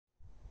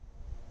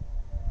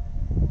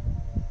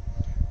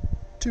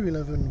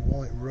211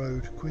 White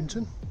Road,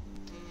 Quinton.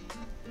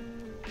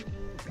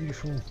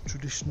 Beautiful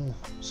traditional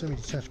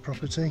semi-detached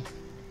property.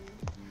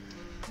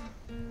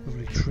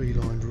 Lovely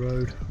tree-lined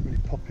road, really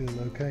popular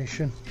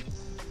location.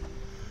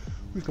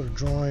 We've got a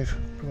drive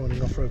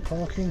providing off-road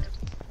parking,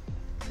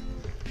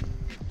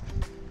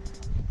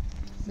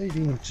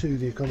 leading to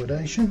the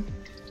accommodation,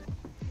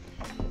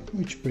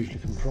 which briefly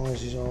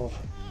comprises of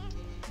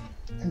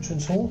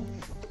entrance hall,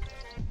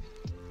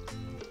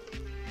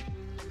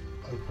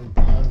 open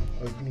plan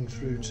opening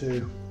through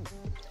to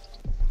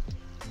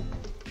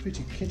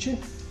fitted kitchen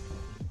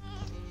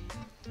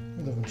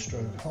with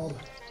oven/hob.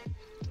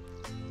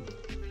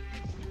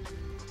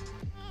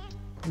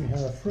 We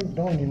have a front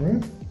dining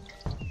room,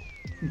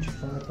 feature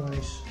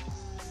fireplace,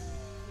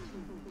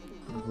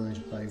 with a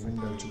glazed bay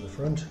window to the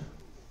front,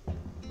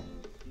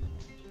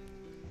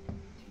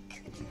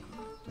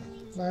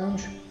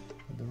 lounge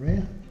at the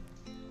rear,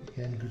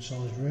 again good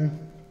sized room,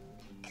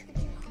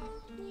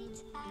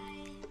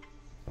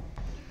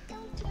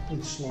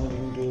 with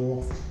sliding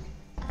door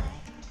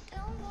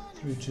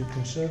through to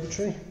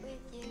conservatory,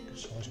 good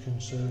sized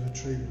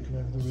conservatory looking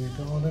over the rear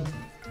garden.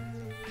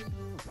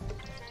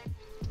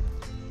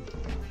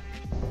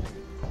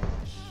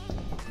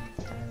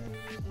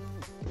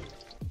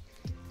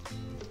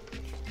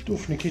 Door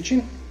from the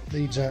kitchen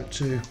leads out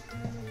to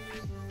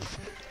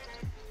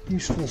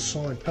useful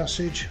side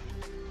passage,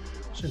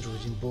 central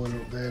heating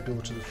boiler up there,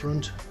 door to the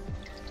front,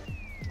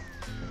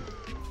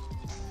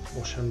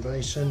 wash hand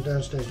basin,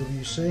 downstairs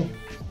WC,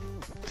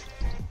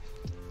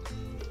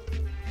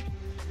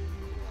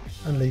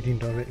 and leading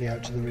directly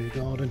out to the rear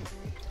garden.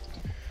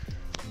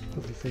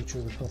 Lovely feature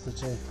of the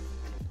property.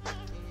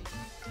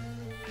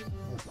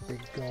 Nice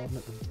big garden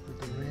at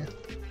the rear.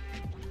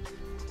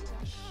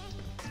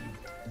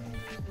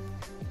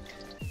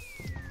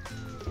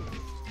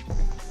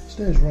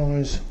 Stairs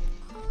rise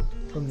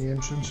from the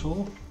entrance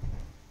hall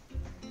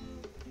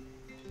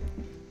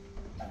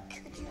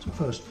to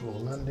first floor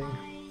landing,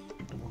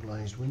 double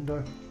glazed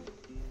window,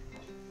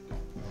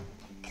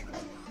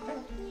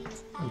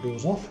 and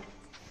doors off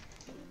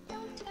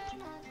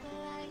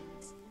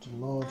to a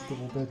large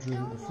double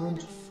bedroom at the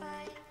front,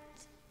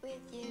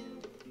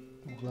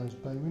 double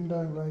glazed bay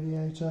window,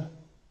 radiator,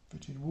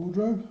 fitted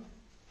wardrobe.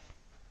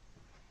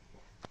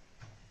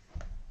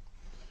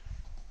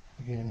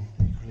 Again,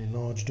 equally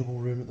large double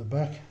room at the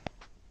back.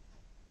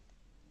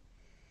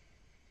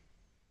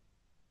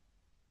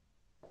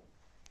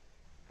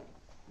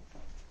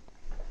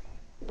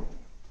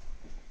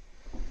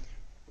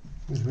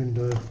 With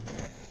window,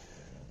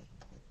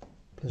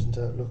 pleasant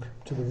outlook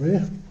to the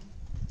rear.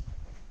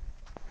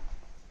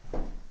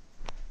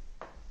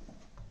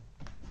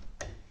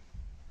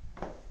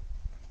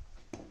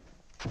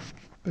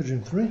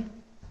 Bedroom 3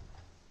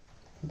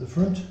 at the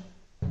front.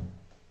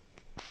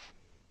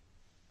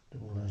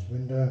 Double glazed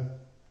window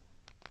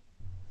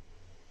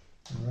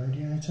and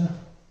radiator,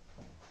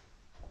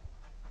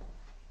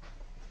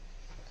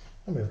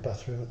 and we have a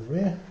bathroom at the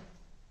rear,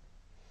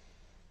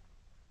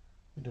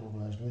 a double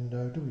glazed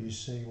window,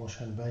 WC, wash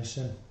hand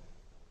basin,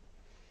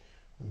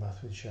 and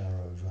bath with shower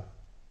over.